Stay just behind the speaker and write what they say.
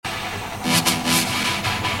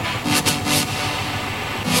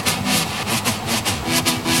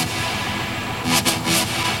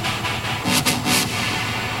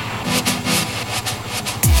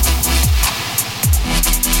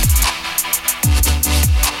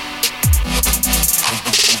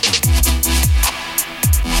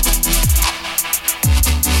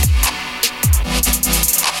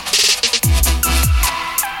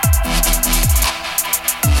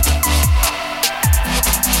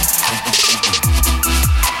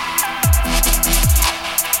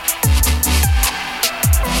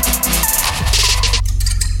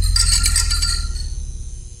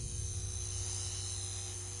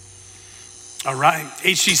All right,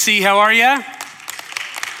 HCC, how are you? I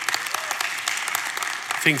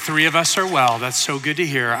think three of us are well. That's so good to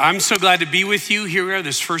hear. I'm so glad to be with you. Here we are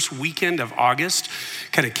this first weekend of August,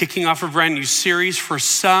 kind of kicking off a brand new series. For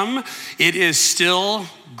some, it is still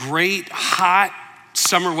great, hot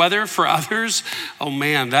summer weather. For others, oh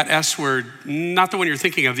man, that S word, not the one you're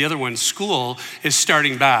thinking of, the other one, school, is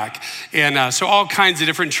starting back. And so all kinds of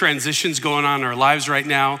different transitions going on in our lives right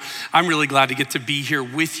now. I'm really glad to get to be here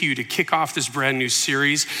with you to kick off this brand new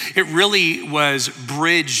series. It really was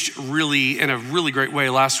bridged in a really great way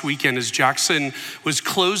last weekend as Jackson was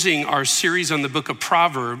closing our series on the book of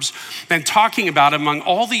Proverbs and talking about, among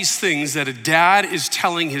all these things, that a dad is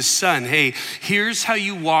telling his son, hey, here's how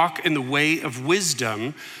you walk in the way of wisdom.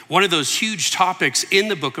 One of those huge topics in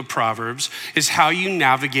the book of Proverbs is how you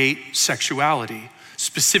navigate sexuality,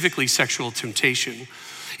 specifically sexual temptation.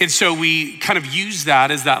 And so we kind of use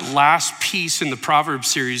that as that last piece in the Proverbs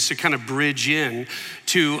series to kind of bridge in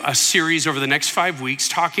to a series over the next 5 weeks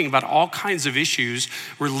talking about all kinds of issues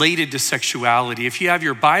related to sexuality. If you have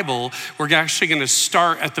your Bible, we're actually going to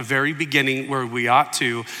start at the very beginning where we ought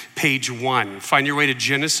to, page 1. Find your way to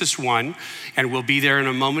Genesis 1, and we'll be there in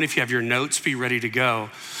a moment. If you have your notes, be ready to go.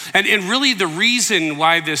 And really the reason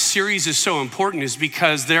why this series is so important is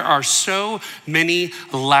because there are so many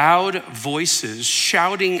loud voices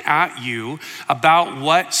shouting at you about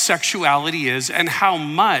what sexuality is and how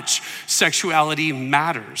much sexuality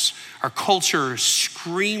matters. Our culture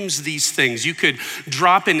screams these things. You could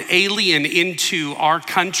drop an alien into our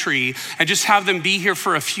country and just have them be here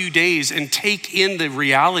for a few days and take in the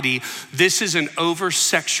reality. This is an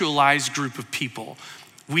over-sexualized group of people.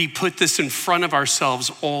 We put this in front of ourselves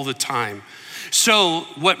all the time. So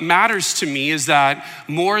what matters to me is that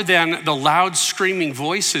more than the loud screaming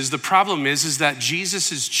voices, the problem is that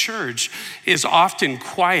Jesus's church is often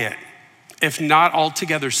quiet, if not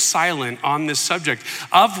altogether silent on this subject,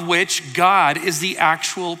 of which God is the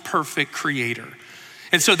actual perfect creator.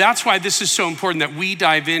 And so that's why this is so important that we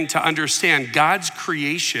dive in to understand God's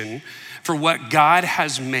creation for what God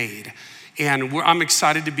has made. And I'm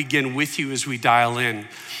excited to begin with you as we dial in.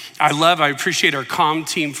 I appreciate our comm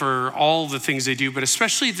team for all the things they do, but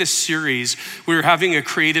especially this series. We were having a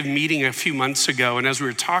creative meeting a few months ago, and as we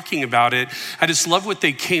were talking about it, I just love what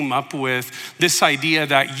they came up with, this idea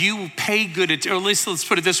that you pay good attention, or at least let's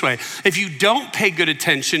put it this way. If you don't pay good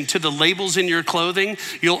attention to the labels in your clothing,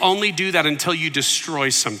 you'll only do that until you destroy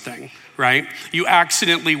something, right? You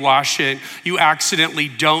accidentally wash it, you accidentally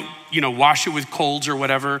don't wash it with colds or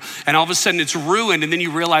whatever, and all of a sudden it's ruined, and then you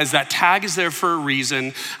realize that tag is there for a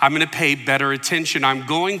reason. I'm gonna pay better attention. I'm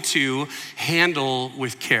going to handle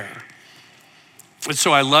with care. And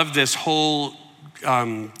so I love this whole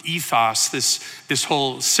ethos, this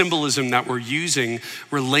whole symbolism that we're using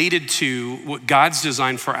related to what God's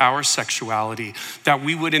designed for our sexuality, that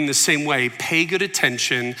we would in the same way pay good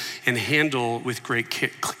attention and handle with great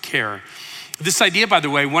care. This idea, by the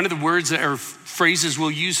way, one of the words that are phrases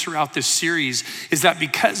we'll use throughout this series is that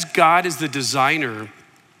because God is the designer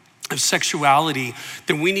of sexuality,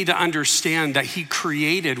 then we need to understand that he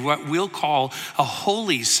created what we'll call a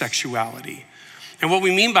holy sexuality. And what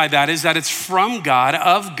we mean by that is that it's from God,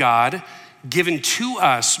 of God, given to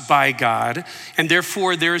us by God, and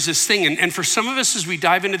therefore there's this thing. And for some of us, as we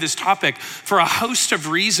dive into this topic, for a host of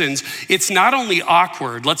reasons, it's not only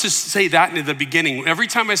awkward. Let's just say that in the beginning. Every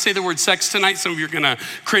time I say the word sex tonight, some of you are gonna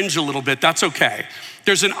cringe a little bit. That's okay.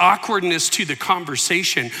 There's an awkwardness to the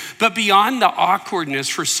conversation. But beyond the awkwardness,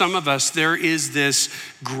 for some of us, there is this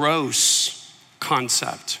gross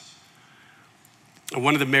concept.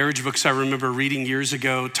 One of the marriage books I remember reading years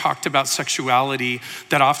ago talked about sexuality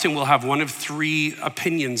that often will have one of three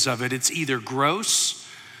opinions of it. It's either gross,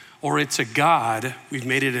 or it's a god. We've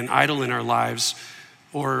made it an idol in our lives,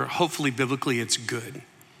 or hopefully biblically it's good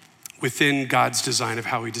within God's design of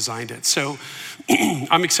how he designed it. So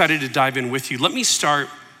I'm excited to dive in with you. Let me start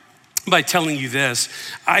by telling you this.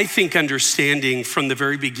 I think understanding from the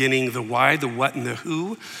very beginning the why, the what, and the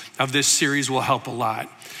who of this series will help a lot.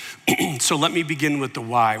 So let me begin with the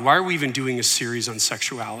why. Why are we even doing a series on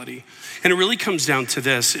sexuality? And it really comes down to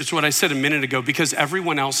this. It's what I said a minute ago, because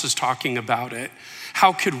everyone else is talking about it.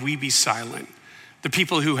 How could we be silent? The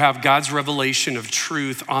people who have God's revelation of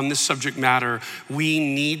truth on this subject matter, we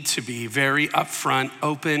need to be very upfront,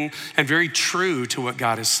 open, and very true to what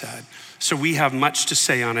God has said. So we have much to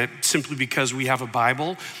say on it simply because we have a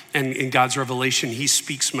Bible, and in God's revelation, he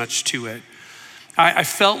speaks much to it. I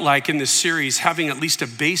felt like in this series, having at least a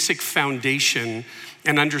basic foundation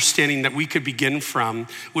and understanding that we could begin from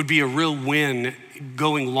would be a real win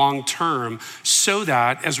going long term, so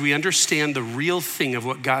that as we understand the real thing of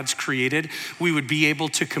what God's created, we would be able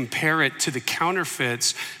to compare it to the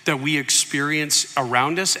counterfeits that we experience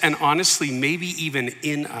around us and honestly, maybe even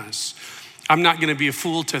in us. I'm not gonna be a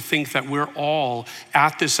fool to think that we're all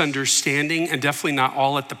at this understanding and definitely not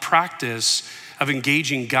all at the practice of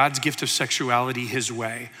engaging God's gift of sexuality his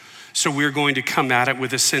way. So we're going to come at it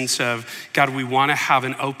with a sense of, God, we wanna have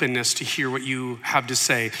an openness to hear what you have to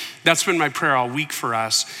say. That's been my prayer all week for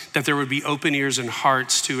us, that there would be open ears and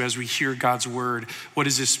hearts to, as we hear God's word, what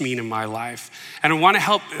does this mean in my life? And I wanna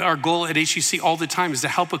help, our goal at HEC all the time is to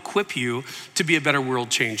help equip you to be a better world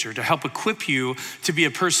changer, to help equip you to be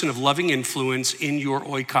a person of loving influence in your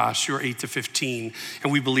oikos, your 8 to 15.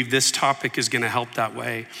 And we believe this topic is gonna help that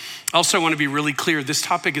way. Also, I wanna be really clear, this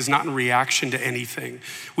topic is not in reaction to anything.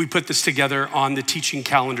 We put this together on the teaching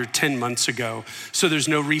calendar 10 months ago. So there's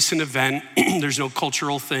no recent event, there's no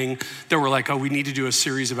cultural thing that we're like, oh, we need to do a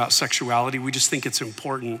series about sexuality. We just think it's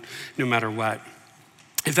important no matter what.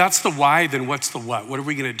 If that's the why, then what's the what? What are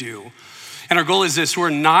we gonna do? And our goal is this, we're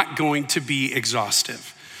not going to be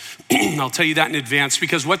exhaustive. I'll tell you that in advance,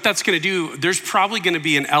 because what that's gonna do, there's probably gonna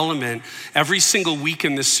be an element every single week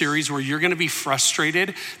in this series where you're gonna be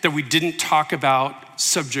frustrated that we didn't talk about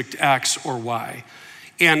subject X or Y.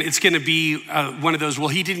 And it's gonna be one of those, well,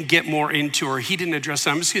 he didn't get more into, or he didn't address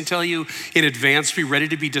that. I'm just gonna tell you in advance, be ready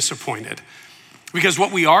to be disappointed. Because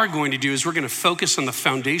what we are going to do is we're gonna focus on the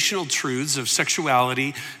foundational truths of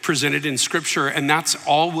sexuality presented in scripture, and that's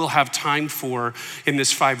all we'll have time for in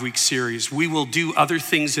this 5-week series. We will do other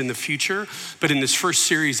things in the future, but in this first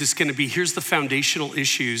series, it's gonna be, here's the foundational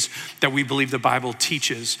issues that we believe the Bible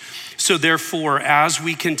teaches. So therefore, as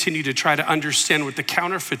we continue to try to understand what the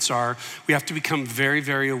counterfeits are, we have to become very,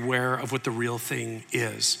 very aware of what the real thing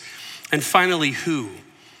is. And finally, who?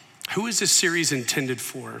 Who is this series intended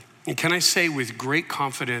for? And can I say with great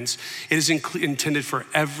confidence, it is intended for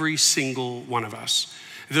every single one of us.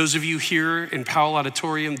 Those of you here in Powell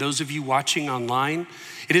Auditorium, those of you watching online,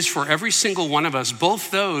 it is for every single one of us,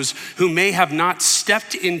 both those who may have not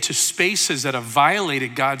stepped into spaces that have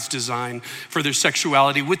violated God's design for their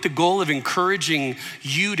sexuality with the goal of encouraging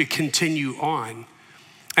you to continue on.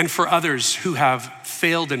 And for others who have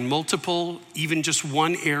failed in multiple, even just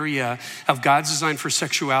one area of God's design for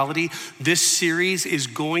sexuality, this series is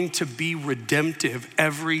going to be redemptive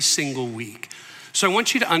every single week. So I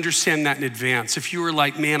want you to understand that in advance. If you were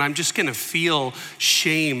like, man, I'm just gonna feel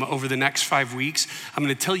shame over the next 5 weeks, I'm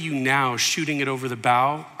gonna tell you now, shooting it over the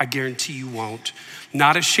bow, I guarantee you won't.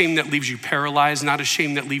 Not a shame that leaves you paralyzed, not a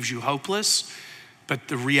shame that leaves you hopeless, but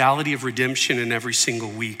the reality of redemption in every single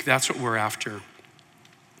week. That's what we're after.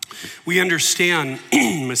 We understand,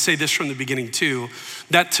 I'm gonna say this from the beginning too,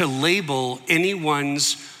 that to label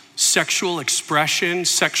anyone's sexual expression,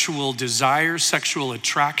 sexual desire, sexual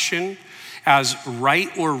attraction as right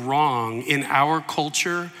or wrong in our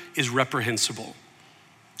culture is reprehensible.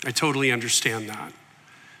 I totally understand that.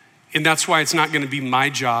 And that's why it's not gonna be my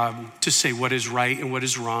job to say what is right and what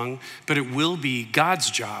is wrong, but it will be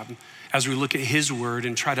God's job as we look at his word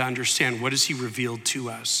and try to understand what has he revealed to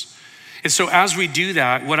us. And so as we do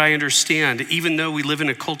that, what I understand, even though we live in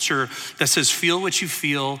a culture that says feel what you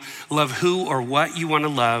feel, love who or what you wanna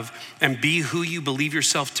love, and be who you believe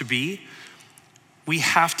yourself to be, we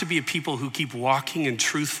have to be a people who keep walking in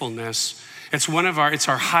truthfulness. It's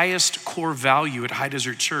our highest core value at High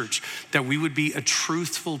Desert Church, that we would be a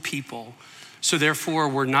truthful people. So therefore,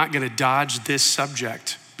 we're not gonna dodge this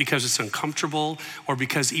subject because it's uncomfortable or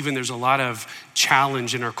because even there's a lot of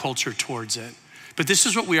challenge in our culture towards it. But this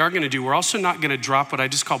is what we are gonna do. We're also not gonna drop what I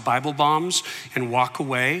just call Bible bombs and walk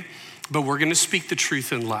away, but we're gonna speak the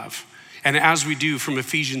truth in love. And as we do from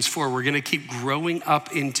Ephesians 4, we're gonna keep growing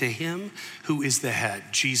up into him who is the head,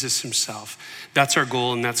 Jesus himself. That's our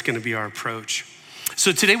goal, and that's gonna be our approach.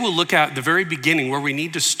 So today we'll look at the very beginning where we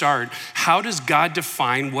need to start. How does God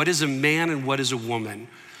define what is a man and what is a woman?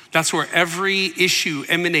 That's where every issue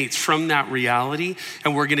emanates from that reality.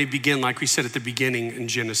 And we're gonna begin, like we said at the beginning, in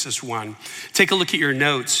Genesis 1. Take a look at your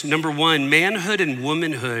notes. Number 1, manhood and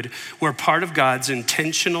womanhood were part of God's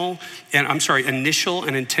initial and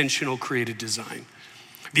intentional created design.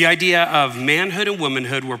 The idea of manhood and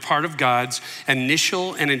womanhood were part of God's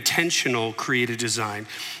initial and intentional created design.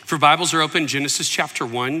 For Bibles are open, Genesis chapter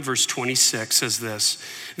 1, verse 26 says this.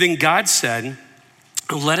 Then God said,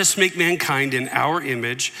 let us make mankind in our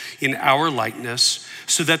image, in our likeness,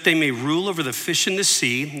 so that they may rule over the fish in the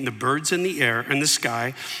sea, and the birds in the air and the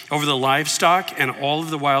sky, over the livestock and all of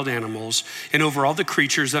the wild animals, and over all the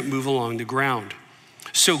creatures that move along the ground.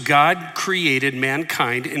 So God created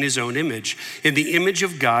mankind in his own image. In the image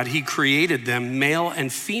of God, he created them, male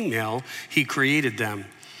and female, he created them.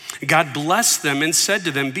 God blessed them and said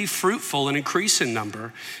to them, be fruitful and increase in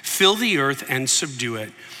number, fill the earth and subdue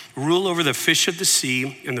it. Rule over the fish of the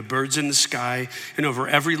sea and the birds in the sky and over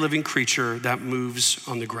every living creature that moves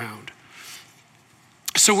on the ground.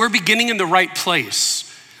 So we're beginning in the right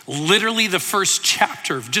place. Literally the first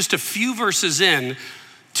chapter, just a few verses in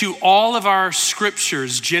to all of our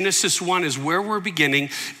scriptures, Genesis 1 is where we're beginning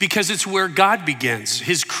because it's where God begins.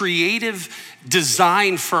 His creative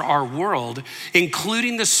design for our world,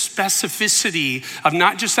 including the specificity of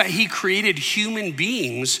not just that he created human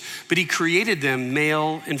beings, but he created them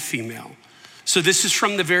male and female. So this is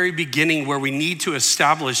from the very beginning where we need to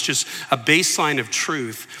establish just a baseline of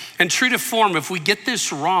truth. And true to form, if we get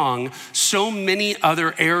this wrong, so many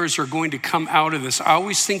other errors are going to come out of this. I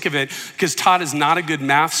always think of it because Todd is not a good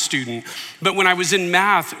math student. But when I was in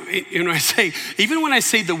math, even when I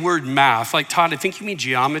say the word math, like Todd, I think you mean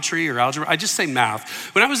geometry or algebra, I just say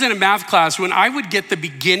math. When I was in a math class, when I would get the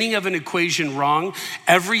beginning of an equation wrong,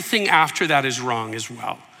 everything after that is wrong as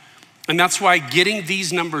well. And that's why getting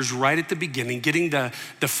these numbers right at the beginning, getting the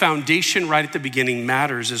foundation right at the beginning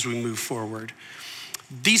matters as we move forward.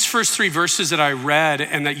 These first three verses that I read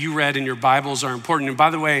and that you read in your Bibles are important. And by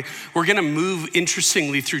the way, we're gonna move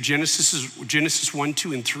interestingly through Genesis 1,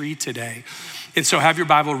 2, and 3 today. And so have your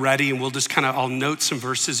Bible ready and we'll just I'll note some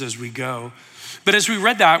verses as we go. But as we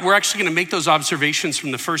read that, we're actually gonna make those observations from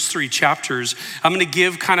the first three chapters. I'm gonna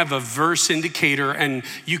give kind of a verse indicator and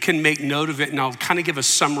you can make note of it and I'll kind of give a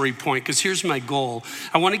summary point because here's my goal.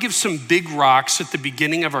 I wanna give some big rocks at the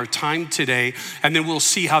beginning of our time today and then we'll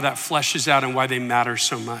see how that fleshes out and why they matter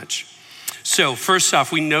so much. So first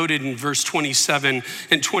off, we noted in verse 27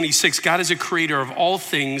 and 26, God is a creator of all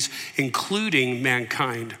things, including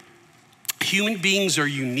mankind. Human beings are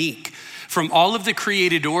unique from all of the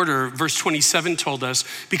created order, verse 27 told us,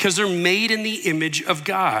 because they're made in the image of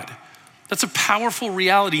God. That's a powerful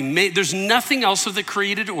reality. There's nothing else of the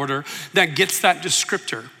created order that gets that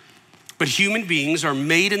descriptor. But human beings are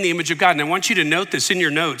made in the image of God. And I want you to note this in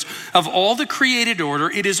your notes. Of all the created order,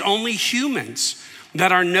 it is only humans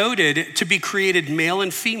that are noted to be created male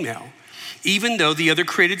and female, even though the other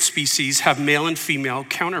created species have male and female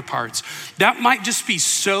counterparts. That might just be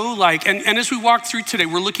so and as we walk through today,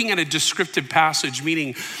 we're looking at a descriptive passage,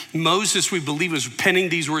 meaning Moses, we believe, was penning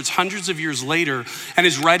these words hundreds of years later and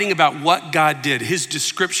is writing about what God did, his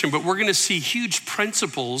description. But we're gonna see huge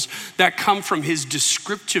principles that come from his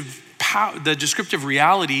the descriptive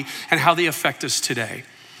reality and how they affect us today.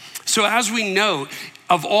 So as we know,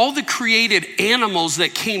 of all the created animals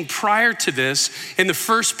that came prior to this in the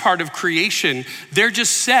first part of creation, they're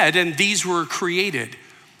just said, and these were created.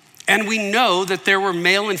 And we know that there were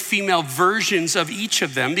male and female versions of each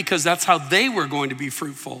of them because that's how they were going to be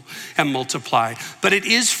fruitful and multiply. But it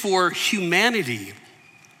is for humanity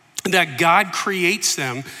that God creates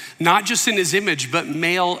them, not just in his image, but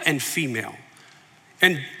male and female.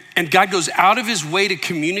 And God goes out of his way to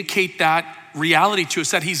communicate that reality to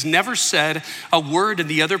us, that he's never said a word in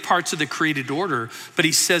the other parts of the created order, but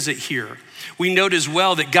he says it here. We note as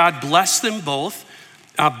well that God blessed them both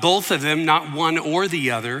of them, not one or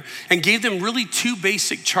the other, and gave them really two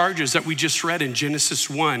basic charges that we just read in Genesis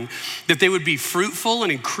 1, that they would be fruitful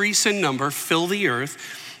and increase in number, fill the earth,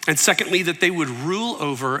 and secondly, that they would rule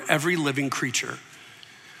over every living creature.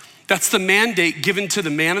 That's the mandate given to the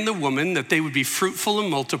man and the woman, that they would be fruitful and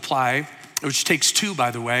multiply, which takes two, by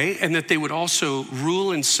the way, and that they would also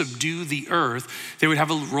rule and subdue the earth. They would have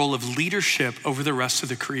a role of leadership over the rest of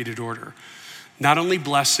the created order. Not only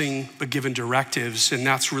blessing, but given directives, and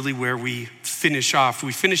that's really where we finish off.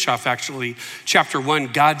 We finish off actually, chapter 1,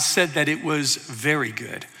 God said that it was very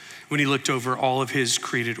good when he looked over all of his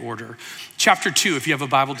created order. Chapter 2, if you have a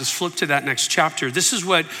Bible, just flip to that next chapter. This is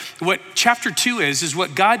what chapter 2 is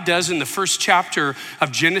what God does in the first chapter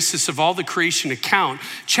of Genesis of all the creation account.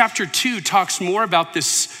 Chapter 2 talks more about this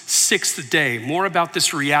sixth day, more about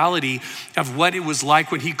this reality of what it was like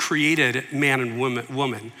when he created man and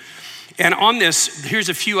woman. And on this, here's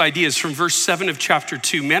a few ideas from verse 7 of chapter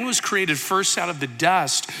 2. Man was created first out of the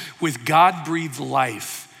dust with God-breathed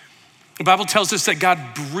life. The Bible tells us that God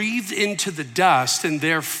breathed into the dust and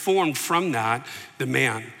there formed from that the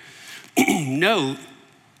man. No,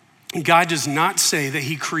 God does not say that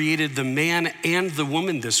he created the man and the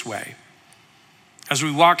woman this way. As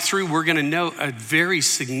we walk through, we're gonna note a very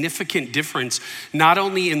significant difference, not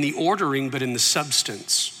only in the ordering, but in the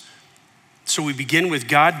substance. So we begin with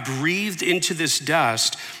God breathed into this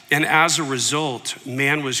dust, and as a result,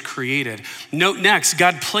 man was created. Note next,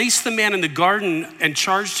 God placed the man in the garden and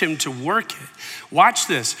charged him to work it. Watch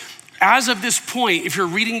this. As of this point, if you're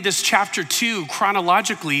reading this chapter 2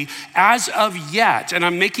 chronologically, as of yet, and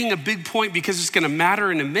I'm making a big point because it's gonna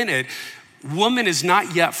matter in a minute, woman is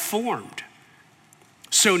not yet formed.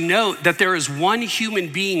 So note that there is one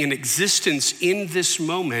human being in existence in this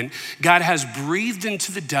moment. God has breathed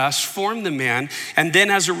into the dust, formed the man, and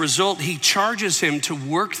then as a result, he charges him to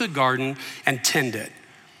work the garden and tend it.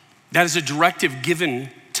 That is a directive given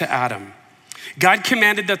to Adam. God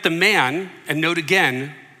commanded that the man, and note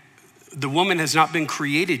again, the woman has not been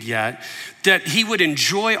created yet, that he would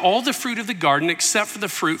enjoy all the fruit of the garden except for the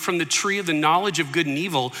fruit from the tree of the knowledge of good and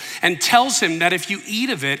evil, and tells him that if you eat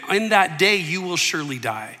of it, in that day you will surely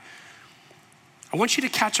die. I want you to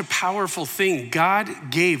catch a powerful thing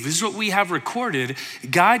God gave. This is what we have recorded.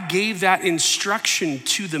 God gave that instruction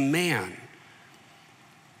to the man.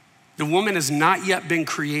 The woman has not yet been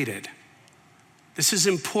created. This is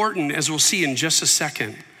important, as we'll see in just a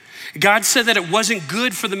second. God said that it wasn't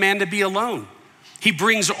good for the man to be alone. He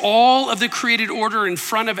brings all of the created order in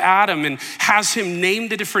front of Adam and has him name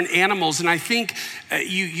the different animals. And I think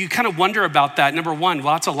you kind of wonder about that. Number one,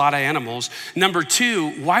 well, that's a lot of animals. Number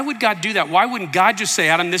two, why would God do that? Why wouldn't God just say,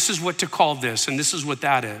 Adam, this is what to call this and this is what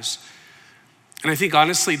that is? And I think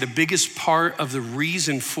honestly, the biggest part of the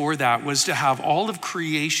reason for that was to have all of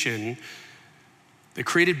creation, the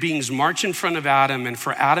created beings, march in front of Adam, and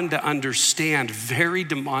for Adam to understand very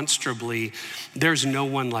demonstrably, there's no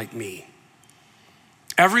one like me.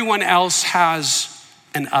 Everyone else has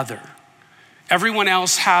an other. Everyone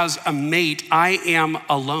else has a mate. I am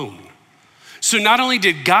alone. So not only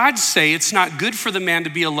did God say it's not good for the man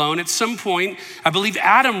to be alone, at some point, I believe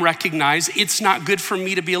Adam recognized it's not good for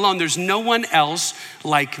me to be alone. There's no one else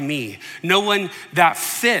like me. No one that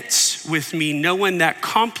fits with me. No one that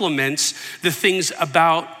complements the things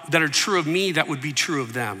that are true of me that would be true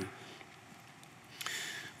of them.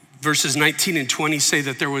 Verses 19 and 20 say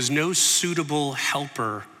that there was no suitable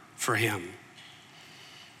helper for him.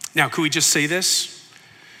 Now, could we just say this?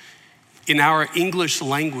 In our English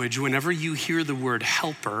language, whenever you hear the word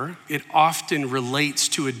helper, it often relates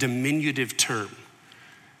to a diminutive term,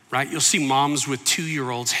 right? You'll see moms with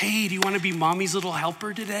 2-year-olds, hey, do you want to be mommy's little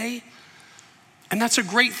helper today? And that's a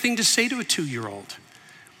great thing to say to a 2-year-old.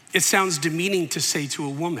 It sounds demeaning to say to a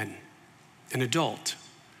woman, an adult.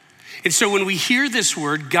 And so when we hear this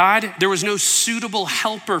word, God, there was no suitable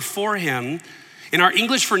helper for him. In our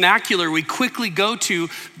English vernacular, we quickly go to,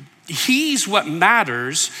 he's what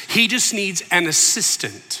matters. He just needs an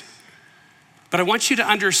assistant. But I want you to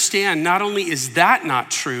understand, not only is that not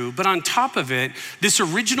true, but on top of it, this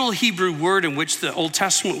original Hebrew word in which the Old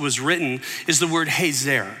Testament was written is the word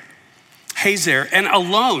hazer. Hazer, and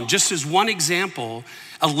alone, just as one example,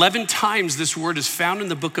 11 times this word is found in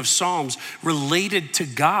the book of Psalms related to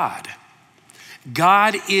God.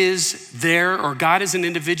 God is there, or God is an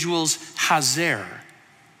individual's hazer.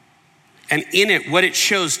 And in it, what it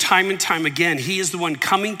shows time and time again, he is the one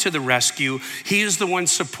coming to the rescue. He is the one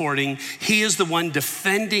supporting. He is the one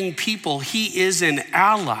defending people. He is an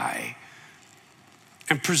ally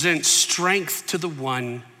and presents strength to the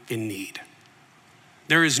one in need.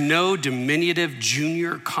 There is no diminutive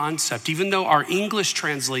junior concept, even though our English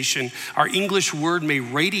translation, our English word may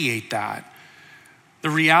radiate that. The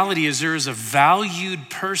reality is there is a valued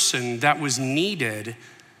person that was needed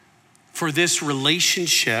for this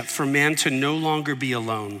relationship, for man to no longer be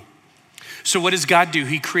alone. So what does God do?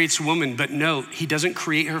 He creates woman, but note, he doesn't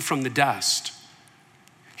create her from the dust.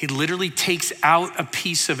 He literally takes out a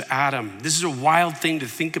piece of Adam. This is a wild thing to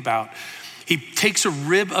think about. He takes a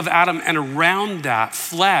rib of Adam, and around that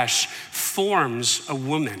flesh forms a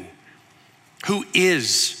woman who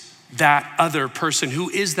is that other person, who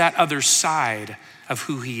is that other side of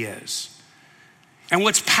who he is. And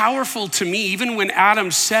what's powerful to me, even when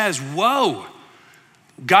Adam says, whoa,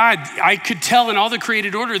 God, I could tell in all the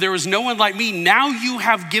created order, there was no one like me. Now you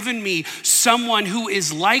have given me someone who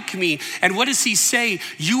is like me. And what does he say?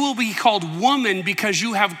 You will be called woman because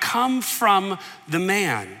you have come from the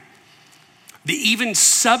man. The even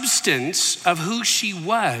substance of who she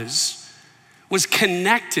was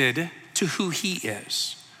connected to who he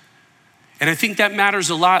is. And I think that matters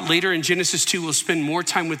a lot. Later in Genesis 2, we'll spend more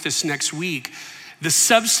time with this next week. The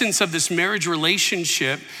substance of this marriage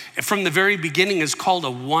relationship from the very beginning is called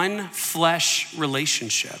a one flesh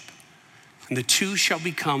relationship. And the two shall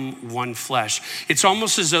become one flesh. It's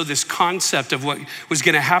almost as though this concept of what was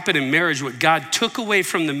gonna happen in marriage, what God took away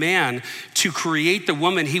from the man to create the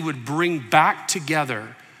woman, he would bring back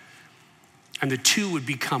together, and the two would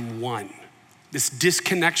become one. This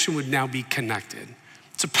disconnection would now be connected.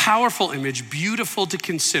 It's a powerful image, beautiful to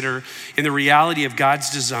consider in the reality of God's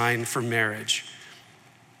design for marriage.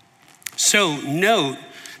 So note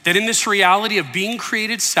that in this reality of being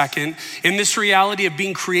created second, in this reality of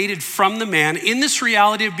being created from the man, in this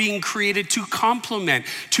reality of being created to complement,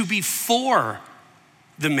 to be for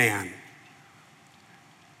the man,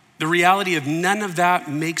 the reality of none of that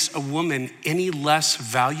makes a woman any less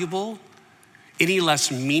valuable, any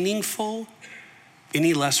less meaningful,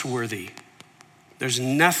 any less worthy. There's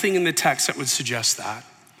nothing in the text that would suggest that.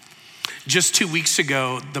 Just 2 weeks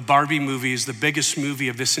ago, the Barbie movie is the biggest movie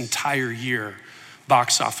of this entire year,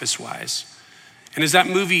 box office wise. And as that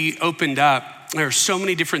movie opened up, there are so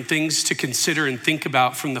many different things to consider and think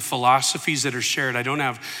about from the philosophies that are shared. I don't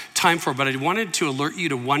have time for it, but I wanted to alert you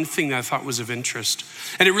to one thing that I thought was of interest.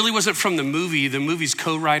 And it really wasn't from the movie. The movie's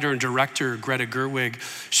co-writer and director, Greta Gerwig,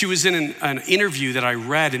 she was in an interview that I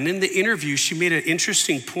read. And in the interview, she made an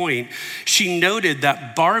interesting point. She noted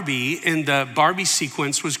that Barbie in the Barbie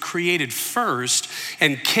sequence was created first,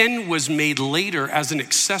 and Ken was made later as an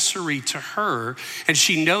accessory to her. And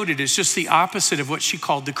she noted it's just the opposite of what she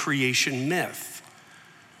called the creation myth.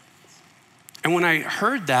 And when I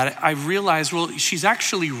heard that, I realized, well, she's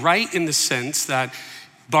actually right in the sense that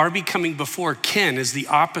Barbie coming before Ken is the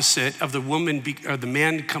opposite of the woman or the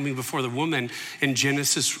man coming before the woman in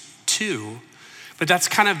Genesis 2. But that's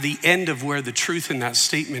kind of the end of where the truth in that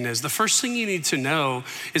statement is. The first thing you need to know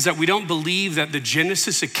is that we don't believe that the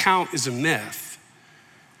Genesis account is a myth.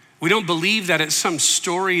 We don't believe that it's some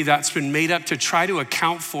story that's been made up to try to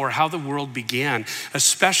account for how the world began,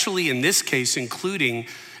 especially in this case, including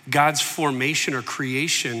God's formation or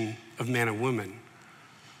creation of man and woman.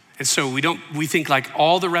 And so we think like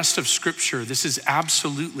all the rest of Scripture, this is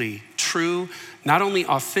absolutely true, not only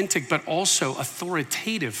authentic, but also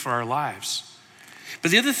authoritative for our lives. But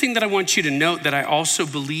the other thing that I want you to note that I also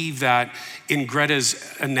believe that in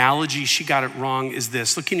Greta's analogy, she got it wrong is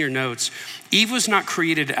this. Look in your notes. Eve was not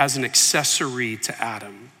created as an accessory to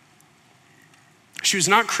Adam. She was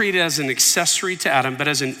not created as an accessory to Adam, but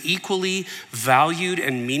as an equally valued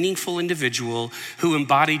and meaningful individual who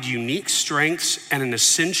embodied unique strengths and an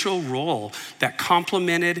essential role that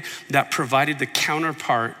complemented, that provided the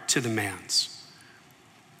counterpart to the man's.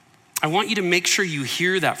 I want you to make sure you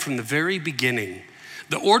hear that from the very beginning.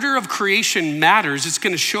 The order of creation matters. It's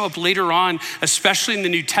going to show up later on, especially in the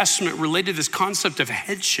New Testament, related to this concept of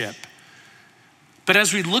headship. But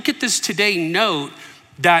as we look at this today, note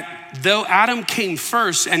that though Adam came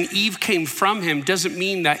first and Eve came from him, doesn't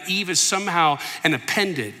mean that Eve is somehow an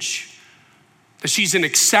appendage, that she's an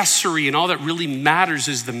accessory and all that really matters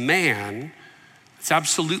is the man. It's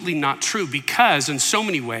absolutely not true because in so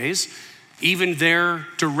many ways, even their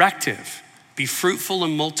directive, be fruitful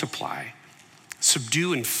and multiply,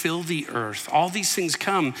 subdue and fill the earth, all these things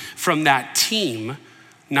come from that team,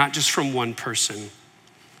 not just from one person.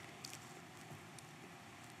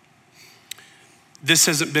 This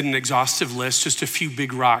hasn't been an exhaustive list, just a few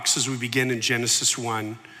big rocks as we begin in Genesis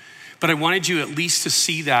 1. But I wanted you at least to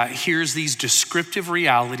see that here's these descriptive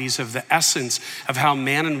realities of the essence of how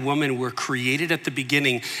man and woman were created at the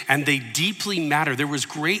beginning, and they deeply matter. There was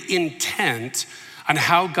great intent on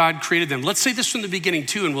how God created them. Let's say this from the beginning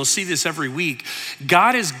too, and we'll see this every week.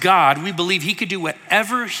 God is God. We believe he could do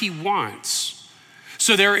whatever he wants.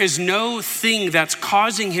 So there is no thing that's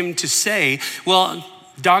causing him to say, well,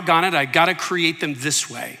 doggone it, I gotta create them this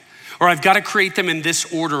way, or I've gotta create them in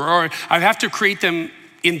this order, or I have to create them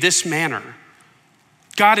in this manner.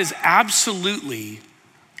 God is absolutely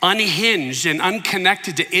unhinged and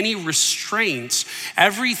unconnected to any restraints.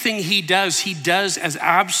 Everything he does as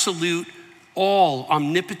absolute, all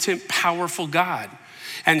omnipotent, powerful God.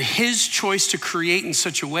 And his choice to create in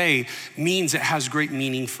such a way means it has great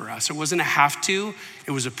meaning for us. It wasn't a have to,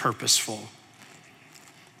 it was a purposeful.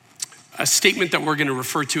 A statement that we're going to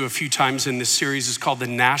refer to a few times in this series is called the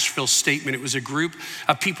Nashville Statement. It was a group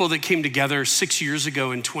of people that came together 6 years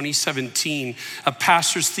ago in 2017 of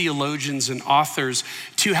pastors, theologians, and authors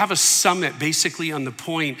to have a summit basically on the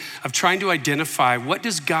point of trying to identify what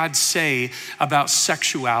does God say about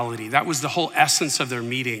sexuality. That was the whole essence of their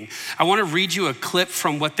meeting. I want to read you a clip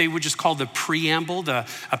from what they would just call the preamble, a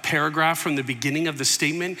paragraph from the beginning of the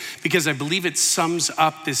statement, because I believe it sums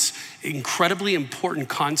up this incredibly important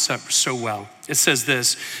concept so well. It says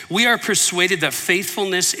this: we are persuaded that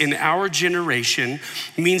faithfulness in our generation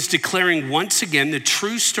means declaring once again the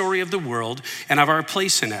true story of the world and of our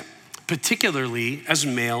place in it, particularly as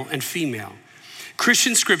male and female.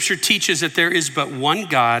 Christian scripture teaches that there is but one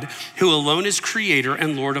God who alone is creator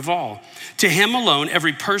and Lord of all. To him alone,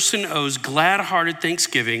 every person owes glad-hearted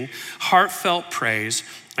thanksgiving, heartfelt praise,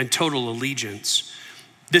 and total allegiance.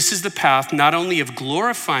 This is the path not only of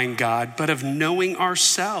glorifying God, but of knowing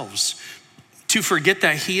ourselves. To forget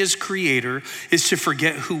that he is creator is to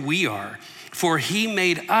forget who we are, for he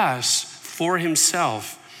made us for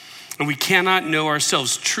himself. And we cannot know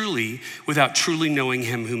ourselves truly without truly knowing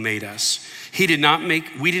him who made us. We did not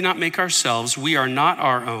make ourselves. We are not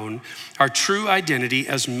our own. Our true identity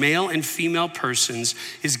as male and female persons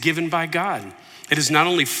is given by God. It is not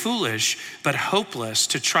only foolish, but hopeless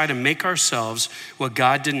to try to make ourselves what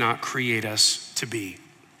God did not create us to be.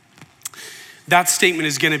 That statement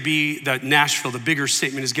is going to be, the bigger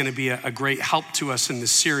statement is going to be a great help to us in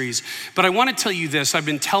this series. But I want to tell you this. I've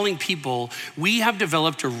been telling people we have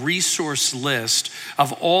developed a resource list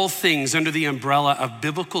of all things under the umbrella of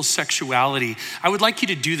biblical sexuality. I would like you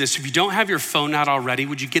to do this. If you don't have your phone out already,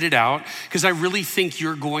 would you get it out? Because I really think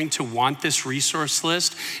you're going to want this resource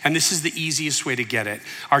list. And this is the easiest way to get it.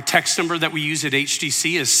 Our text number that we use at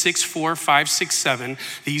HDC is 64567.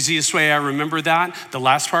 The easiest way I remember that, the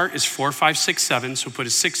last part is 4567. So put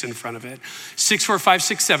a 6 in front of it.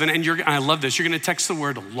 64567, and I love this. You're gonna text the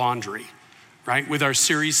word laundry, right? With our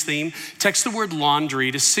series theme, text the word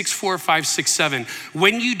laundry to 64567.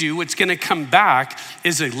 When you do, what's gonna come back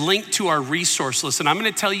is a link to our resource list. And I'm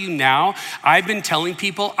gonna tell you now, I've been telling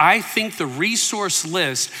people, I think the resource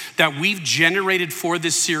list that we've generated for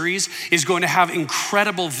this series is going to have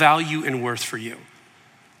incredible value and worth for you.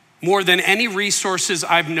 More than any resources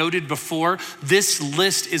I've noted before, this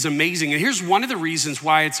list is amazing. And here's one of the reasons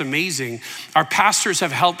why it's amazing. Our pastors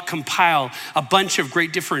have helped compile a bunch of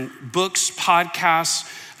great different books, podcasts,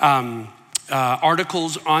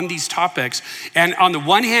 articles on these topics. And on the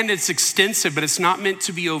one hand, it's extensive, but it's not meant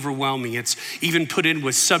to be overwhelming. It's even put in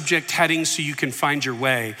with subject headings so you can find your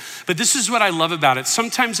way. But this is what I love about it.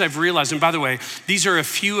 Sometimes I've realized, and by the way, these are a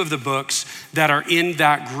few of the books that are in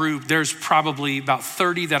that group. There's probably about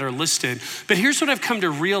 30 that are listed. But here's what I've come to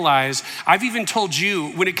realize. I've even told you,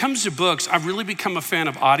 when it comes to books, I've really become a fan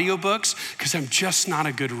of audiobooks because I'm just not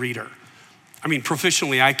a good reader. I mean,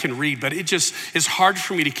 professionally, I can read, but it just is hard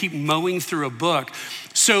for me to keep mowing through a book.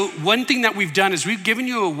 So one thing that we've done is we've given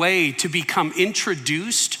you a way to become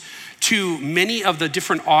introduced to many of the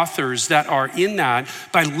different authors that are in that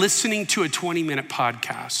by listening to a 20-minute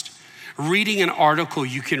podcast, reading an article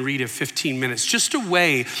you can read in 15 minutes, just a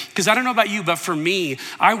way, because I don't know about you, but for me,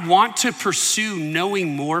 I want to pursue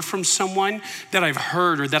knowing more from someone that I've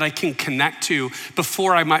heard or that I can connect to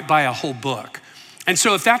before I might buy a whole book. And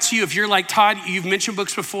so if that's you, if you're like, Todd, you've mentioned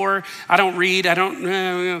books before, I don't read,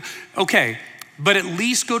 okay. But at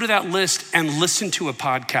least go to that list and listen to a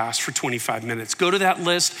podcast for 25 minutes. Go to that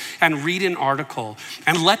list and read an article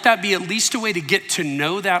and let that be at least a way to get to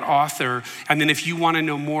know that author. And then if you want to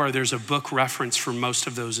know more, there's a book reference for most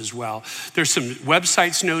of those as well. There's some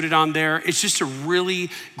websites noted on there. It's just a really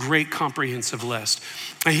great comprehensive list.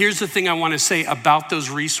 And here's the thing I want to say about those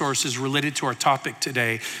resources related to our topic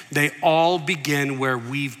today. They all begin where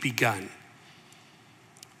we've begun.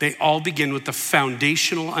 They all begin with the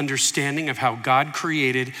foundational understanding of how God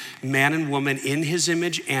created man and woman in his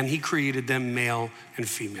image, and he created them male and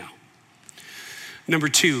female. Number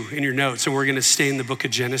 2 in your notes, and we're gonna stay in the book of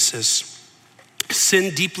Genesis.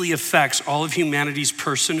 Sin deeply affects all of humanity's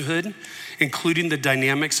personhood, including the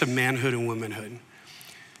dynamics of manhood and womanhood.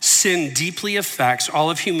 Sin deeply affects all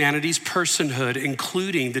of humanity's personhood,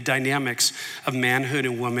 including the dynamics of manhood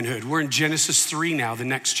and womanhood. We're in Genesis 3 now, the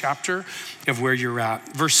next chapter of where you're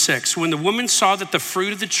at. Verse 6, when the woman saw that the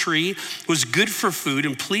fruit of the tree was good for food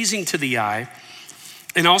and pleasing to the eye,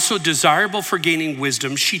 and also desirable for gaining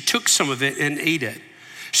wisdom, she took some of it and ate it.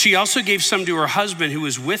 She also gave some to her husband who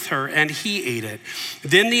was with her, and he ate it.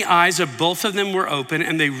 Then the eyes of both of them were open,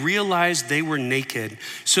 and they realized they were naked.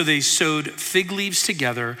 So they sewed fig leaves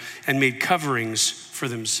together and made coverings for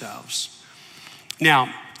themselves.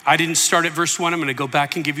 Now, I didn't start at verse 1. I'm gonna go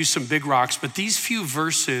back and give you some big rocks, but these few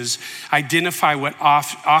verses identify what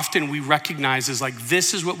often we recognize as like,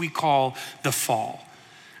 this is what we call the fall.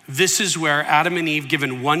 This is where Adam and Eve,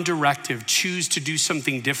 given one directive, choose to do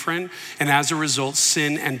something different. And as a result,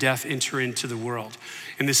 sin and death enter into the world.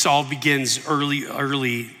 And this all begins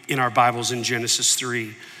early in our Bibles in Genesis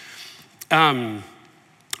 3.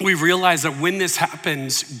 We realize that when this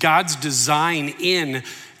happens, God's design in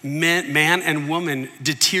man and woman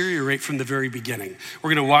deteriorate from the very beginning. We're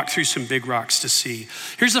gonna walk through some big rocks to see.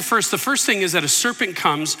 Here's the first. The first thing is that a serpent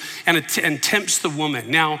comes and tempts the woman.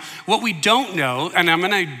 Now, what we don't know, and I'm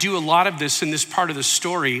gonna do a lot of this in this part of the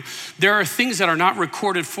story, there are things that are not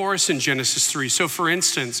recorded for us in Genesis 3. So for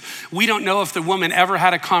instance, we don't know if the woman ever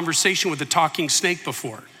had a conversation with a talking snake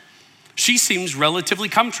before. She seems relatively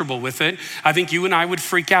comfortable with it. I think you and I would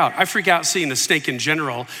freak out. I freak out seeing a snake in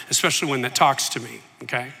general, especially one that talks to me,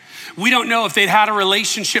 okay? We don't know if they'd had a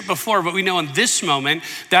relationship before, but we know in this moment,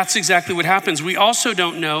 that's exactly what happens. We also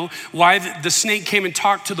don't know why the snake came and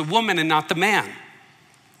talked to the woman and not the man.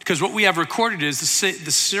 Because what we have recorded is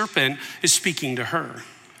the serpent is speaking to her.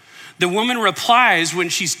 The woman replies when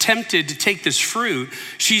she's tempted to take this fruit.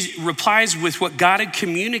 She replies with what God had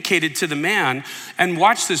communicated to the man, and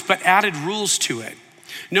watch this, but added rules to it.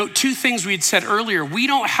 Note two things we had said earlier. We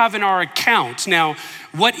don't have in our account. Now,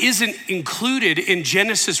 what isn't included in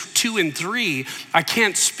Genesis 2 and 3, I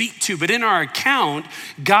can't speak to, but in our account,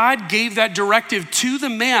 God gave that directive to the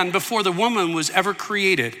man before the woman was ever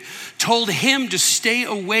created. Told him to stay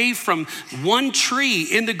away from one tree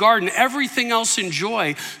in the garden, everything else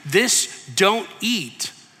enjoy, this don't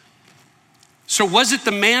eat. So was it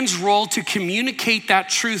the man's role to communicate that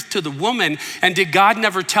truth to the woman, and did God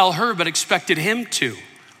never tell her but expected him to?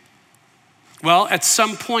 Well, at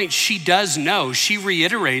some point she does know, she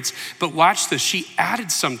reiterates, but watch this, she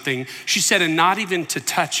added something. She said, and not even to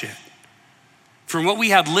touch it. From what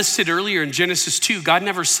we had listed earlier in Genesis 2, God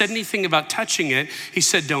never said anything about touching it. He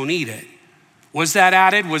said, don't eat it. Was that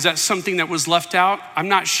added? Was that something that was left out? I'm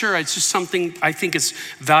not sure. It's just something I think is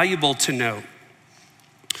valuable to know.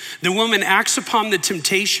 The woman acts upon the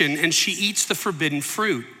temptation and she eats the forbidden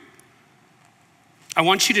fruit. I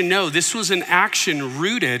want you to know this was an action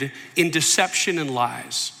rooted in deception and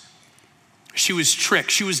lies. She was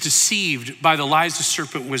tricked. She was deceived by the lies the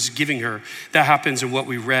serpent was giving her. That happens in what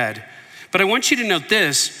we read. But I want you to note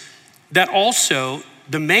this, that also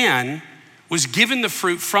the man was given the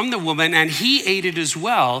fruit from the woman and he ate it as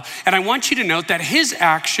well. And I want you to note that his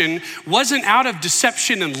action wasn't out of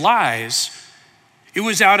deception and lies. It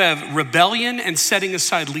was out of rebellion and setting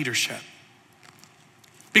aside leadership.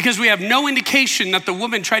 Because we have no indication that the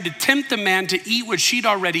woman tried to tempt the man to eat what she'd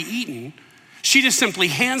already eaten. She just simply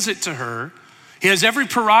hands it to her. He has every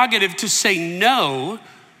prerogative to say no,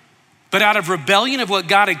 but out of rebellion of what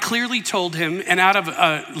God had clearly told him and out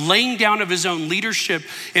of laying down of his own leadership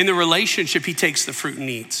in the relationship, he takes the fruit and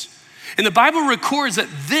eats. And the Bible records that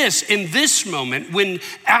in this moment, when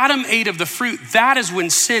Adam ate of the fruit, that is when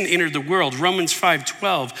sin entered the world. Romans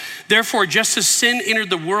 5:12. Therefore, just as sin entered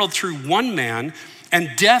the world through one man, and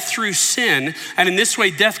death through sin, and in this way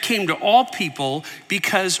death came to all people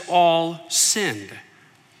because all sinned.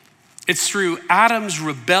 It's through Adam's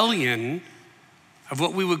rebellion of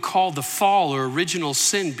what we would call the fall or original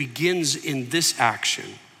sin begins in this action.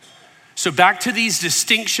 So back to these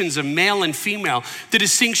distinctions of male and female, the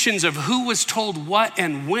distinctions of who was told what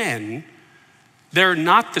and when, they're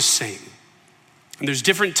not the same. And there's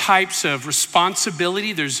different types of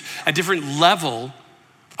responsibility. There's a different level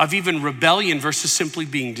of even rebellion versus simply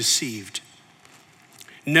being deceived.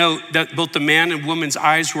 Note that both the man and woman's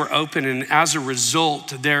eyes were open, and as a result,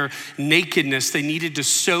 their nakedness, they needed to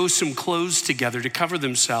sew some clothes together to cover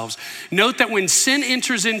themselves. Note that when sin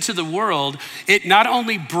enters into the world, it not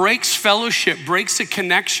only breaks fellowship, breaks a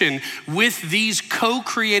connection with these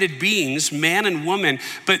co-created beings, man and woman,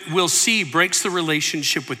 but we'll see breaks the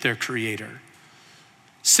relationship with their creator.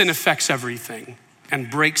 Sin affects everything and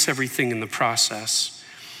breaks everything in the process.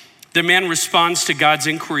 The man responds to God's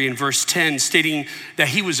inquiry in verse 10, stating that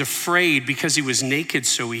he was afraid because he was naked,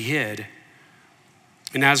 so he hid.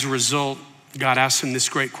 And as a result, God asked him this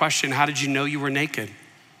great question: how did you know you were naked?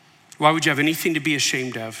 Why would you have anything to be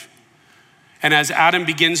ashamed of? And as Adam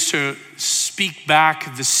begins to speak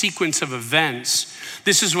back the sequence of events,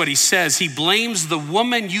 this is what he says. He blames the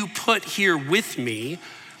woman you put here with me,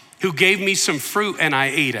 who gave me some fruit and I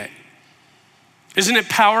ate it. Isn't it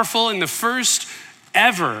powerful? In the first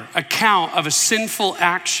ever account of a sinful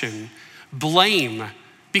action, blame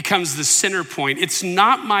becomes the center point. It's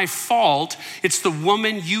not my fault, it's the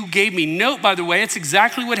woman you gave me. Note, by the way, it's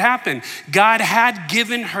exactly what happened. God had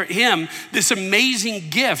given him this amazing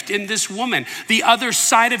gift in this woman, the other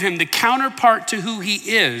side of him, the counterpart to who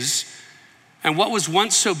he is. And what was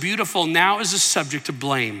once so beautiful now is a subject of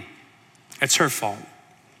blame. It's her fault.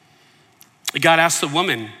 God asked the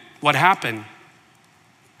woman, what happened?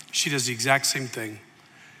 She does the exact same thing.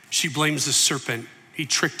 She blames the serpent. He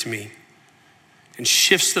tricked me, and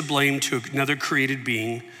shifts the blame to another created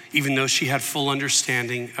being, even though she had full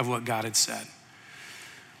understanding of what God had said.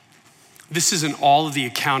 This isn't all of the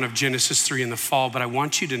account of Genesis 3 in the fall, but I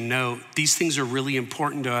want you to know these things are really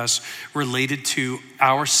important to us related to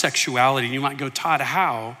our sexuality. And you might go, Todd,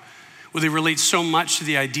 how? Well, they relate so much to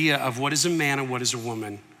the idea of what is a man and what is a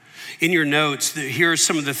woman. In your notes, here are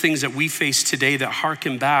some of the things that we face today that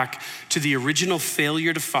harken back to the original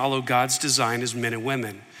failure to follow God's design as men and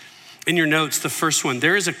women. In your notes, the first one,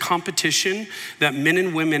 there is a competition that men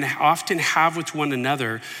and women often have with one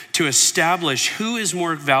another to establish who is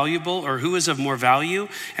more valuable or who is of more value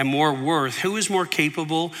and more worth, who is more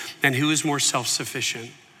capable and who is more self-sufficient.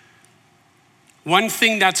 One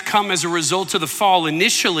thing that's come as a result of the fall,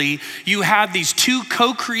 initially, you had these two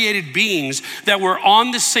co-created beings that were on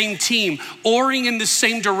the same team, oaring in the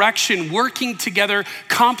same direction, working together,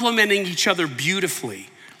 complementing each other beautifully.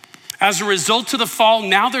 As a result of the fall,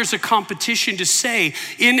 now there's a competition to say,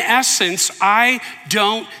 in essence, I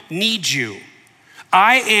don't need you.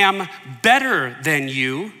 I am better than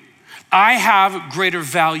you. I have greater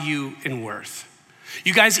value and worth.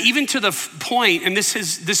 You guys, even to the point, and this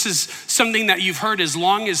is something that you've heard as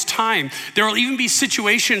long as time, there will even be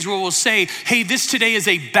situations where we'll say, hey, this today is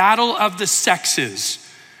a battle of the sexes.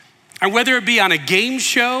 And whether it be on a game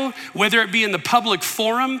show, whether it be in the public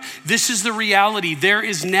forum, this is the reality. There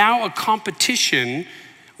is now a competition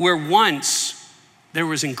where once there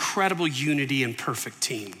was incredible unity and perfect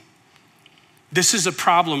team. This is a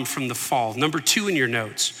problem from the fall. Number 2 in your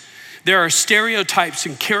notes, there are stereotypes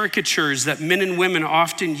and caricatures that men and women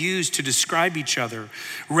often use to describe each other,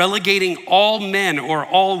 relegating all men or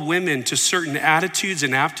all women to certain attitudes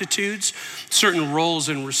and aptitudes, certain roles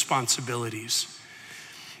and responsibilities.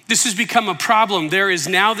 This has become a problem. There is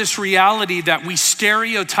now this reality that we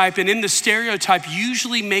stereotype, and in the stereotype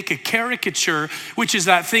usually make a caricature, which is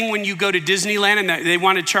that thing when you go to Disneyland and they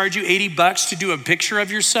want to charge you $80 to do a picture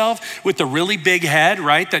of yourself with the really big head,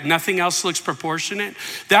 right? That nothing else looks proportionate.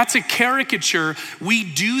 That's a caricature. We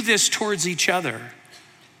do this towards each other.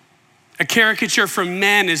 A caricature for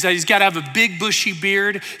men is that he's got to have a big bushy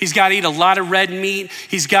beard. He's got to eat a lot of red meat.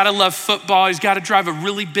 He's got to love football. He's got to drive a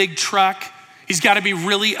really big truck. He's got to be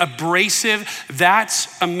really abrasive.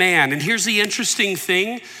 That's a man. And here's the interesting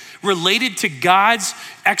thing. Related to God's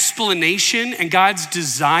explanation and God's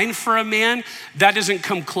design for a man, that doesn't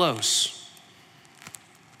come close.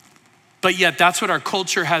 But yet that's what our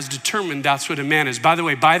culture has determined that's what a man is. By the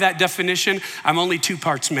way, by that definition, I'm only 2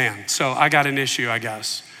 parts man. So I got an issue, I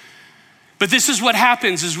guess. But this is what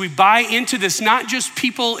happens as we buy into this, not just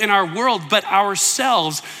people in our world, but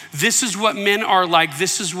ourselves. This is what men are like.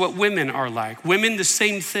 This is what women are like. Women, the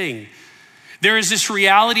same thing. There is this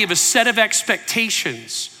reality of a set of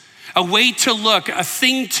expectations, a way to look, a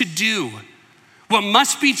thing to do, what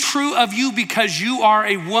must be true of you because you are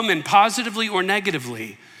a woman, positively or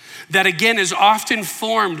negatively. That again is often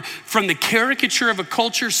formed from the caricature of a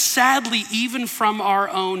culture, sadly, even from our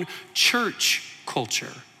own church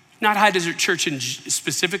culture. Not High Desert Church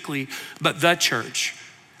specifically, but the church.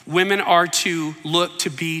 Women are to look,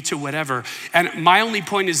 to be, to whatever. And my only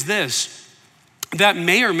point is this, that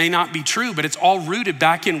may or may not be true, but it's all rooted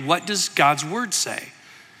back in what does God's word say?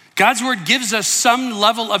 God's word gives us some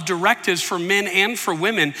level of directives for men and for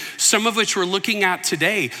women, some of which we're looking at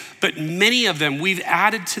today, but many of them we've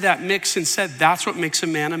added to that mix and said that's what makes a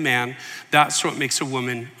man, that's what makes a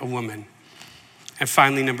woman. And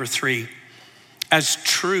finally, number 3, as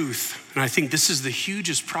truth, and I think this is the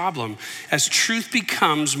hugest problem, as truth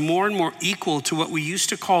becomes more and more equal to what we used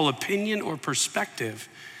to call opinion or perspective,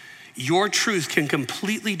 your truth can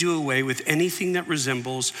completely do away with anything that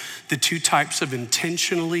resembles the 2 types of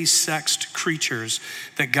intentionally sexed creatures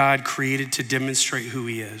that God created to demonstrate who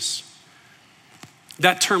he is.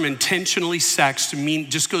 That term intentionally sexed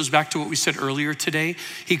just goes back to what we said earlier today.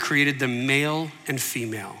 He created them male and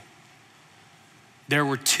female. There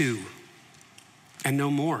were 2. And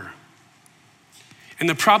no more. And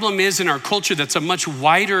the problem is in our culture, that's a much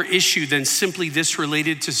wider issue than simply this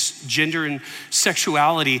related to gender and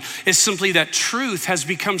sexuality, is simply that truth has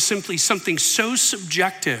become simply something so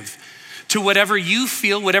subjective to whatever you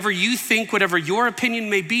feel, whatever you think, whatever your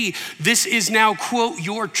opinion may be. This is now, quote,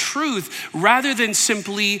 your truth rather than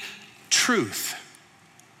simply truth.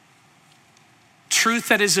 Truth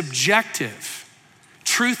that is objective.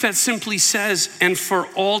 Truth that simply says, and for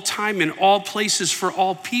all time, in all places, for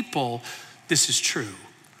all people, this is true.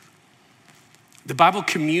 The Bible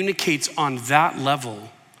communicates on that level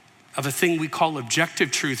of a thing we call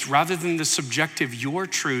objective truth rather than the subjective your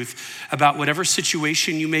truth about whatever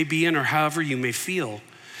situation you may be in or however you may feel.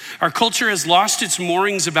 Our culture has lost its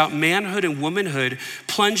moorings about manhood and womanhood,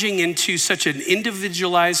 plunging into such an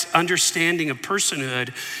individualized understanding of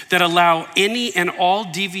personhood that allow any and all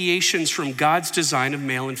deviations from God's design of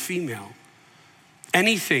male and female.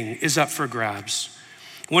 Anything is up for grabs.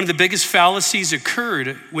 One of the biggest fallacies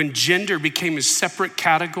occurred when gender became a separate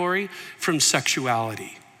category from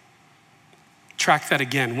sexuality. Track that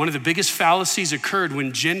again. One of the biggest fallacies occurred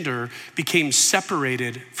when gender became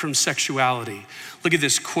separated from sexuality. Look at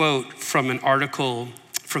this quote from an article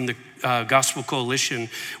from the Gospel Coalition.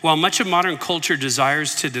 While much of modern culture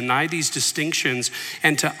desires to deny these distinctions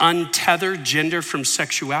and to untether gender from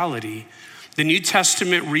sexuality, the New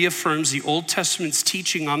Testament reaffirms the Old Testament's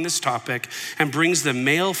teaching on this topic and brings the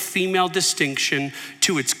male-female distinction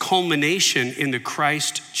to its culmination in the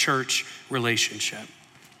Christ-church relationship.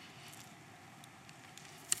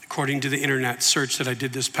 According to the internet search that I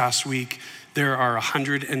did this past week, there are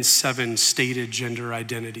 107 stated gender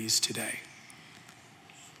identities today.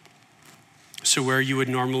 So where you would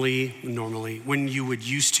normally, when you would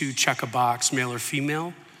used to check a box, male or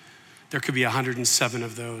female, there could be 107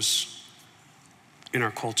 of those in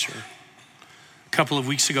our culture. A couple of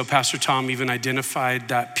weeks ago, Pastor Tom even identified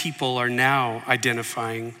that people are now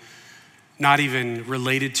identifying not even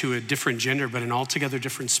related to a different gender, but an altogether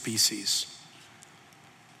different species.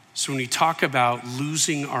 So when you talk about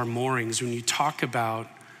losing our moorings, when you talk about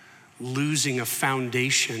losing a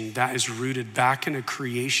foundation that is rooted back in a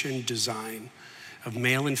creation design of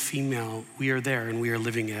male and female, we are there and we are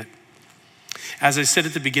living it. As I said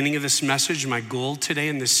at the beginning of this message, my goal today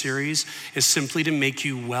in this series is simply to make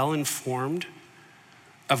you well informed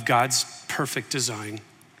of God's perfect design,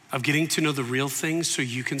 of getting to know the real things so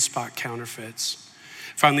you can spot counterfeits.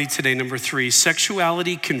 Finally, today, number 3,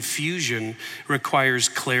 sexuality confusion requires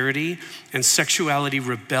clarity and sexuality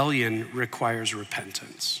rebellion requires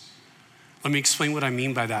repentance. Let me explain what I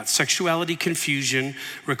mean by that. Sexuality confusion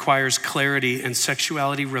requires clarity and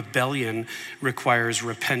sexuality rebellion requires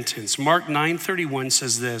repentance. Mark 9:31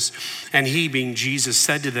 says this, and he, being Jesus,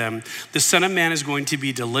 said to them, the Son of Man is going to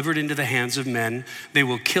be delivered into the hands of men. They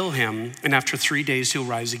will kill him, and after 3 days he'll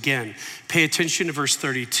rise again. Pay attention to verse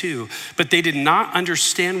 32. But they did not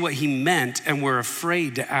understand what he meant and were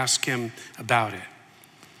afraid to ask him about it.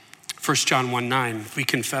 1 John 1:9, if we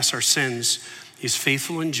confess our sins, he's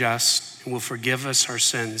faithful and just and will forgive us our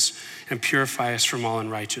sins and purify us from all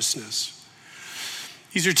unrighteousness.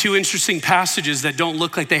 These are two interesting passages that don't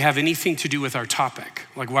look like they have anything to do with our topic.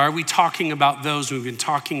 Like, why are we talking about those when we've been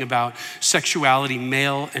talking about sexuality,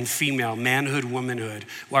 male and female, manhood, womanhood?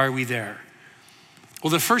 Why are we there? Well,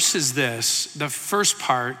 the first is this. The first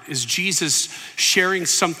part is Jesus sharing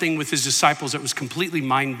something with his disciples that was completely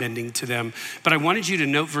mind-bending to them. But I wanted you to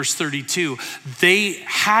note verse 32. They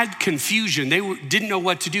had confusion. They didn't know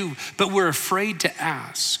what to do, but were afraid to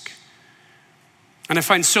ask. And I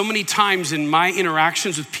find so many times in my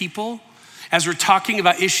interactions with people, as we're talking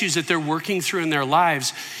about issues that they're working through in their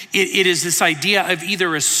lives, it is this idea of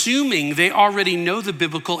either assuming they already know the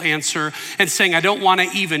biblical answer and saying, I don't want to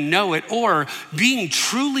even know it, or being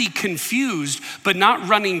truly confused, but not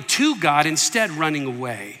running to God, instead running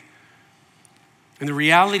away. And the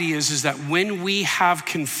reality is that when we have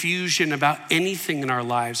confusion about anything in our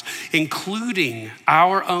lives, including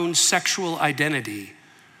our own sexual identity,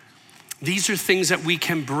 these are things that we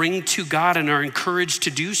can bring to God and are encouraged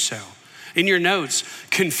to do so. In your notes,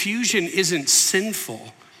 confusion isn't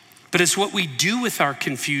sinful, but it's what we do with our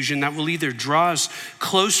confusion that will either draw us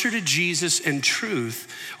closer to Jesus and truth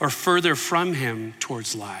or further from him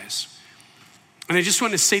towards lies. And I just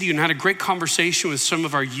want to say to you, and I had a great conversation with some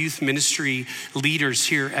of our youth ministry leaders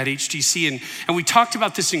here at HTC, and we talked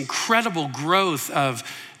about this incredible growth of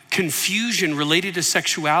confusion related to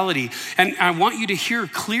sexuality. And I want you to hear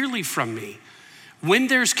clearly from me. When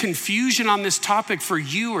there's confusion on this topic for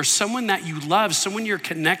you or someone that you love, someone you're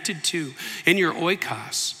connected to in your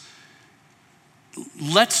oikos,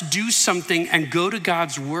 let's do something and go to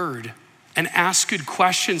God's word and ask good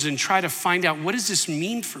questions and try to find out, what does this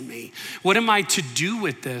mean for me? What am I to do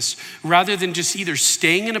with this? Rather than just either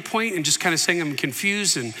staying in a point and just kind of saying I'm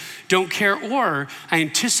confused and don't care, or I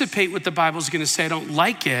anticipate what the Bible's gonna say, I don't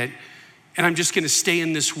like it, and I'm just gonna stay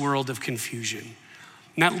in this world of confusion.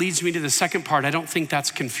 And that leads me to the second part. I don't think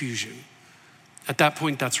that's confusion. At that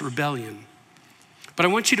point, that's rebellion. But I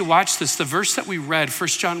want you to watch this. The verse that we read,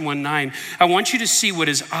 1 John 1:9, I want you to see what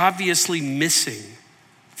is obviously missing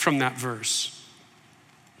from that verse.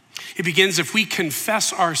 It begins, if we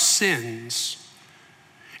confess our sins.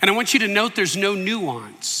 And I want you to note there's no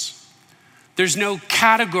nuance. There's no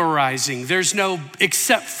categorizing. There's no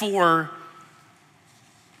except for.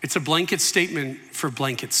 It's a blanket statement for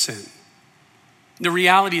blanket sin. The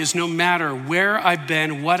reality is, no matter where I've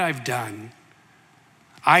been, what I've done,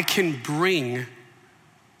 I can bring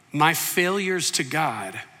my failures to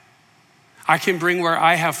God. I can bring where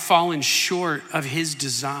I have fallen short of his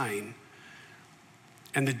design.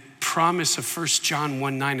 And the promise of 1 John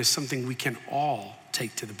 1:9 is something we can all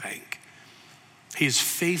take to the bank. He is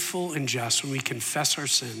faithful and just when we confess our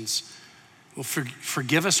sins, will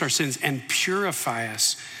forgive us our sins and purify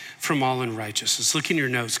us from all unrighteousness. Look in your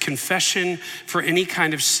notes. Confession for any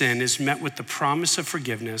kind of sin is met with the promise of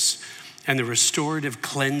forgiveness and the restorative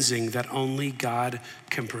cleansing that only God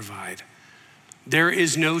can provide. There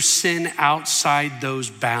is no sin outside those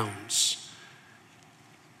bounds.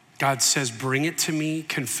 God says, bring it to me,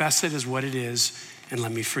 confess it as what it is, and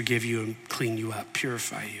let me forgive you and clean you up,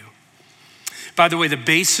 purify you. By the way, the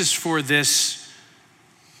basis for this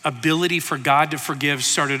ability for God to forgive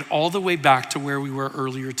started all the way back to where we were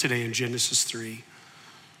earlier today in Genesis 3.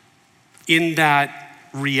 In that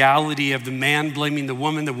reality of the man blaming the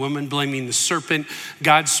woman blaming the serpent,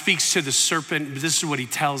 God speaks to the serpent. This is what he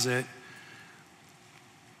tells it.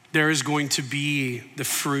 There is going to be the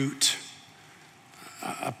fruit,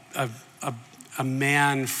 a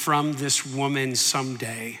man from this woman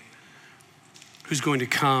someday who's going to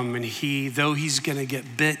come, and though he's gonna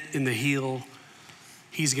get bit in the heel,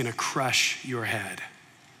 he's gonna crush your head.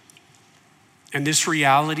 And this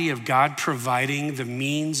reality of God providing the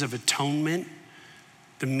means of atonement,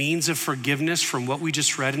 the means of forgiveness from what we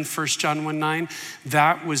just read in 1 John 1:9,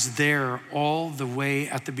 that was there all the way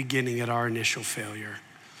at the beginning at our initial failure.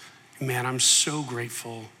 Man, I'm so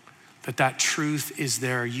grateful that truth is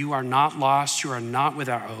there. You are not lost. You are not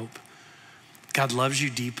without hope. God loves you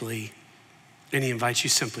deeply, and he invites you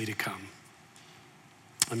simply to come.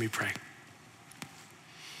 Let me pray.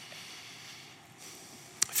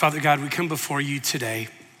 Father God, we come before you today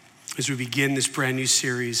as we begin this brand new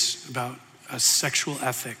series about a sexual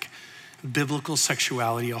ethic, biblical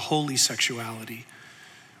sexuality, a holy sexuality.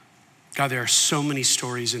 God, there are so many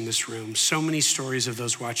stories in this room, so many stories of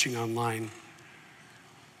those watching online,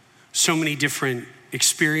 so many different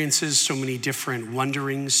experiences, so many different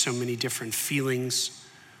wonderings, so many different feelings.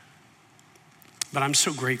 But I'm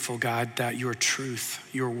so grateful, God, that your truth,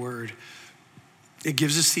 your word, it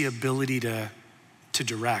gives us the ability to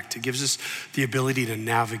direct. It gives us the ability to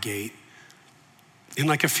navigate. And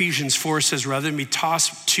like Ephesians 4 says, rather than be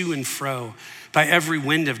tossed to and fro by every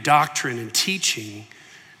wind of doctrine and teaching,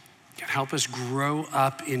 God, help us grow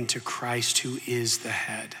up into Christ who is the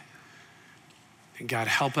head. And God,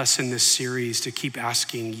 help us in this series to keep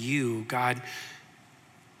asking you, God,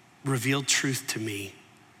 reveal truth to me.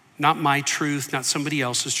 Not my truth, not somebody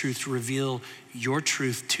else's truth, to reveal your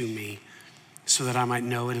truth to me so that I might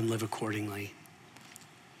know it and live accordingly.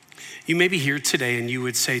 You may be here today and you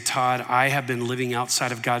would say, Todd, I have been living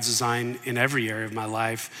outside of God's design in every area of my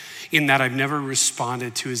life, in that I've never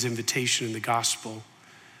responded to his invitation in the gospel.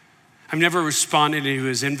 I've never responded to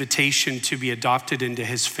his invitation to be adopted into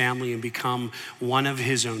his family and become one of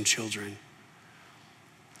his own children.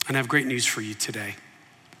 And I have great news for you today.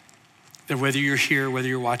 That whether you're here, whether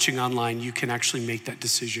you're watching online, you can actually make that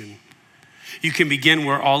decision. You can begin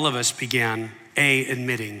where all of us began,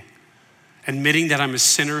 admitting that I'm a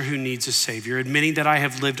sinner who needs a savior, admitting that I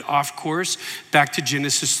have lived off course. Back to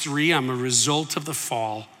Genesis 3, I'm a result of the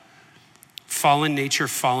fall. Fallen nature,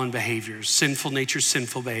 fallen behaviors, sinful nature,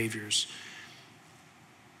 sinful behaviors.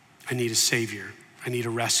 I need a savior. I need a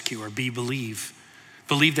rescuer. Believe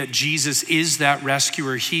that Jesus is that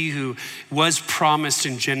rescuer. He who was promised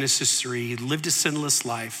in Genesis 3. He lived a sinless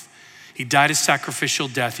life. He died a sacrificial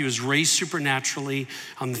death. He was raised supernaturally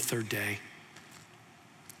on the third day.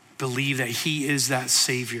 Believe that he is that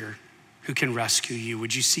savior who can rescue you.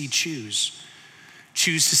 Would you choose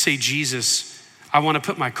to say, Jesus, I want to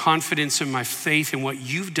put my confidence and my faith in what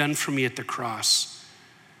you've done for me at the cross.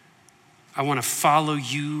 I want to follow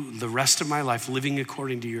you the rest of my life, living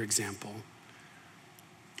according to your example.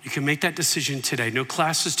 You can make that decision today. No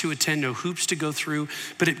classes to attend, no hoops to go through,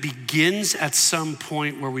 but it begins at some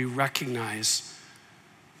point where we recognize,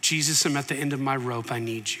 Jesus, I'm at the end of my rope, I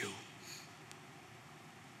need you.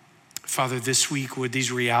 Father, this week, would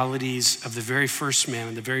these realities of the very first man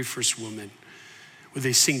and the very first woman, would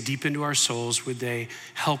they sink deep into our souls? Would they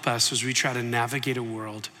help us as we try to navigate a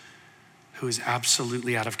world who is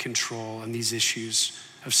absolutely out of control on these issues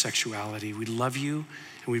of sexuality? We love you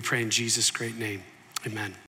and we pray in Jesus' great name. Amen.